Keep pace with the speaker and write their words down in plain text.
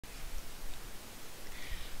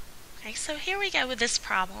Okay, so here we go with this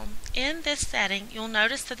problem. In this setting, you'll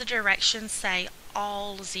notice that the directions say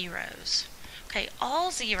all zeros. Okay, all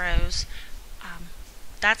zeros,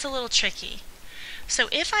 that's a little tricky. So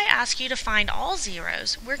if I ask you to find all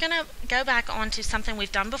zeros, we're going to go back onto something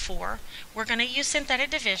we've done before. We're going to use synthetic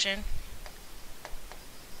division,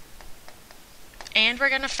 and we're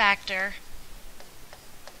going to factor,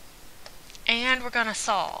 and we're going to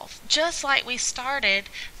solve, just like we started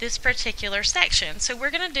this particular section. So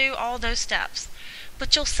we're going to do all those steps.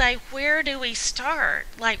 But you'll say, where do we start?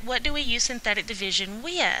 Like, what do we use synthetic division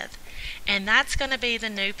with? And that's going to be the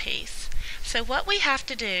new piece. So what we have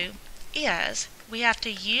to do is we have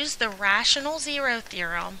to use the rational zero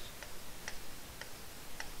theorem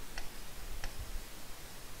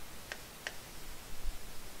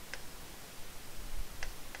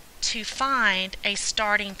to find a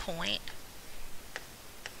starting point.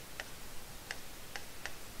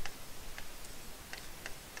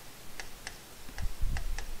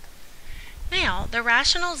 Now, the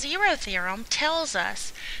rational zero theorem tells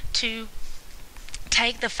us to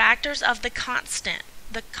take the factors of the constant.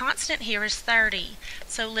 The constant here is 30,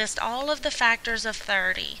 so list all of the factors of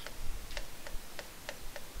 30.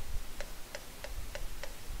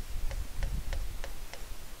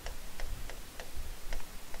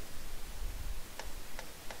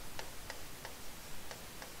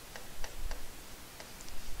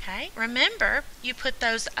 Okay, remember, you put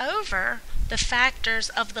those over the factors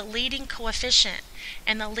of the leading coefficient,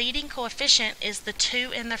 and the leading coefficient is the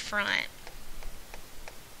 2 in the front.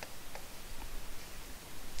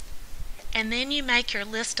 And then you make your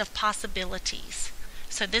list of possibilities.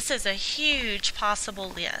 So this is a huge possible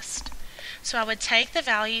list. So I would take the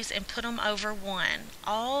values and put them over 1.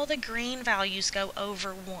 All the green values go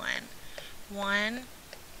over 1. 1,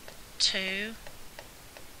 2,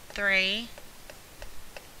 3,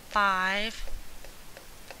 5,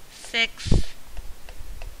 6,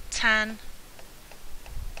 10,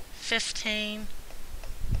 15,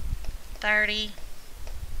 30.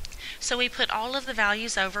 So we put all of the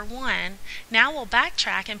values over 1. Now we'll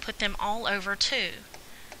backtrack and put them all over 2.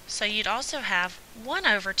 So you'd also have 1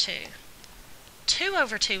 over 2. 2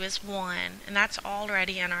 over 2 is 1, and that's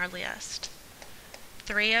already in our list.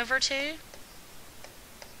 3 over 2.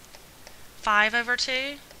 5 over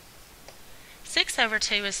 2. 6 over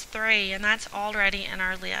 2 is 3, and that's already in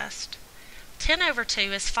our list. 10 over 2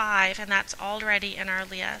 is 5, and that's already in our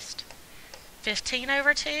list. 15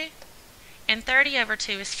 over 2. And 30 over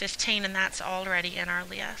 2 is 15, and that's already in our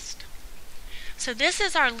list. So this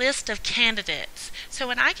is our list of candidates. So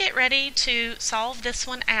when I get ready to solve this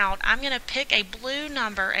one out, I'm going to pick a blue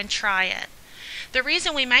number and try it. The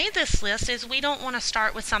reason we made this list is we don't want to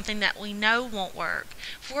start with something that we know won't work.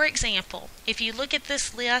 For example, if you look at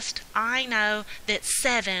this list, I know that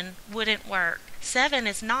 7 wouldn't work. 7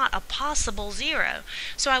 is not a possible zero.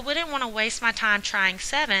 So I wouldn't want to waste my time trying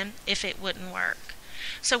 7 if it wouldn't work.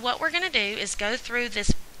 So what we're going to do is go through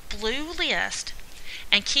this blue list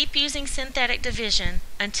and keep using synthetic division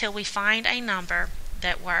until we find a number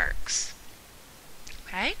that works.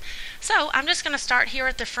 Okay, so I'm just going to start here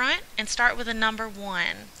at the front and start with the number 1.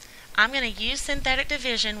 I'm going to use synthetic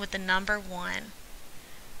division with the number 1.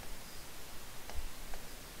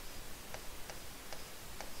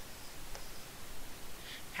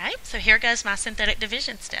 Okay, so here goes my synthetic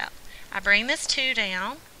division step. I bring this 2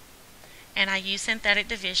 down, and I use synthetic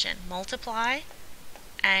division. Multiply,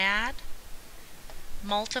 add,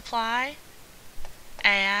 multiply,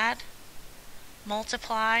 add,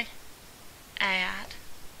 multiply, add.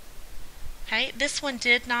 Okay, this one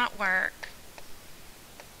did not work.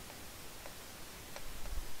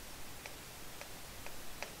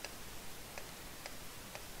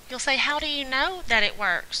 You'll say, how do you know that it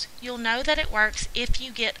works? You'll know that it works if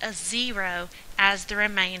you get a 0 as the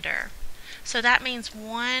remainder. So that means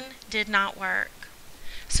 1 did not work.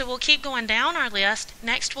 So we'll keep going down our list.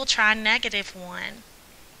 Next we'll try -1.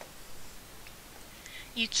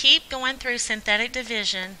 You keep going through synthetic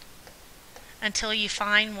division until you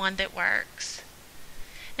find one that works.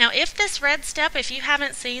 Now if this red step, if you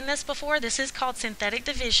haven't seen this before, this is called synthetic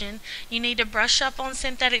division. You need to brush up on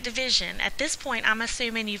synthetic division. At this point I'm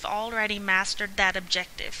assuming you've already mastered that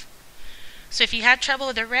objective. So if you had trouble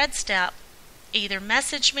with the red step, either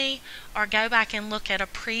message me or go back and look at a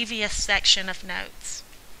previous section of notes.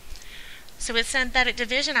 So with synthetic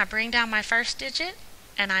division, I bring down my first digit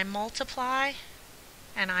and I multiply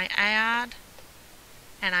and I add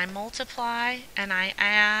and I multiply and I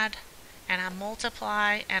add and I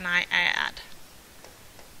multiply and I add.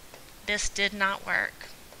 This did not work.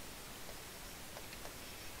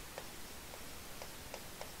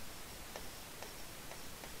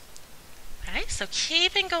 Okay, so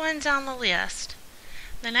keeping going down the list.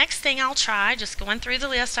 The next thing I'll try, just going through the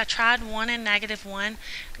list, I tried 1 and -1.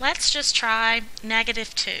 Let's just try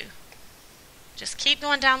 -2. Just keep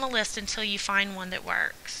going down the list until you find one that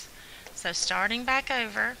works. So starting back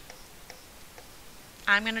over,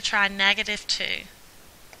 I'm going to try -2.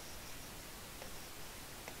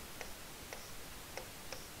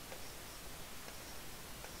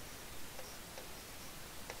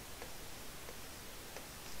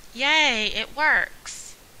 Yay, it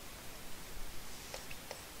works.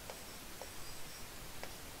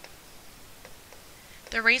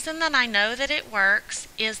 The reason that I know that it works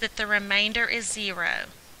is that the remainder is 0.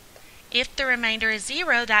 If the remainder is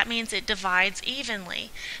 0, that means it divides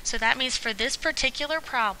evenly. So that means for this particular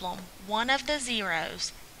problem, one of the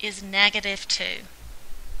zeros is -2.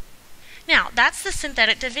 Now, that's the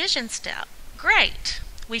synthetic division step. Great!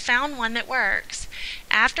 We found one that works.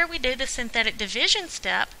 After we do the synthetic division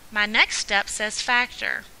step, my next step says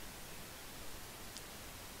factor.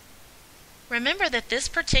 Remember that this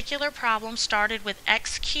particular problem started with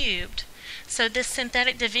x cubed, so this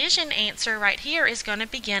synthetic division answer right here is going to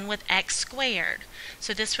begin with x squared.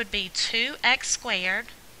 So this would be 2x squared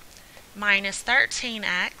minus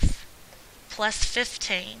 13x plus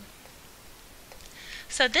 15.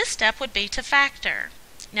 So this step would be to factor.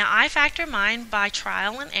 Now I factor mine by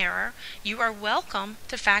trial and error. You are welcome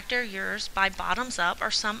to factor yours by bottoms up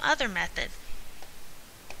or some other method.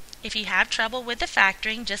 If you have trouble with the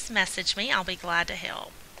factoring, just message me. I'll be glad to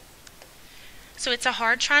help. So it's a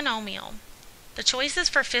hard trinomial. The choices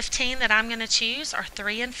for 15 that I'm going to choose are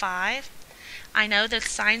 3 and 5. I know the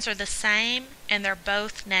signs are the same and they're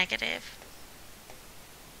both negative.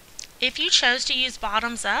 If you chose to use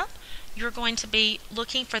bottoms up, you're going to be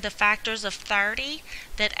looking for the factors of 30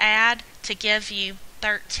 that add to give you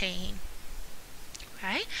 13.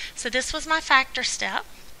 Okay, so this was my factor step.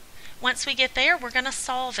 Once we get there, we're going to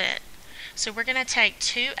solve it. So we're going to take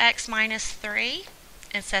 2x minus 3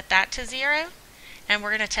 and set that to 0. And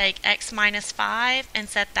we're going to take x minus 5 and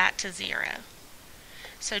set that to 0.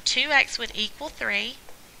 So 2x would equal 3,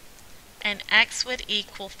 and x would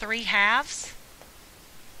equal 3/2.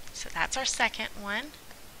 So that's our second one.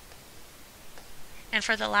 And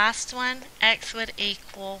for the last one, x would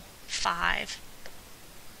equal 5.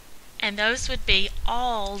 And those would be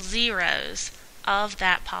all zeros of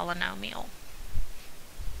that polynomial.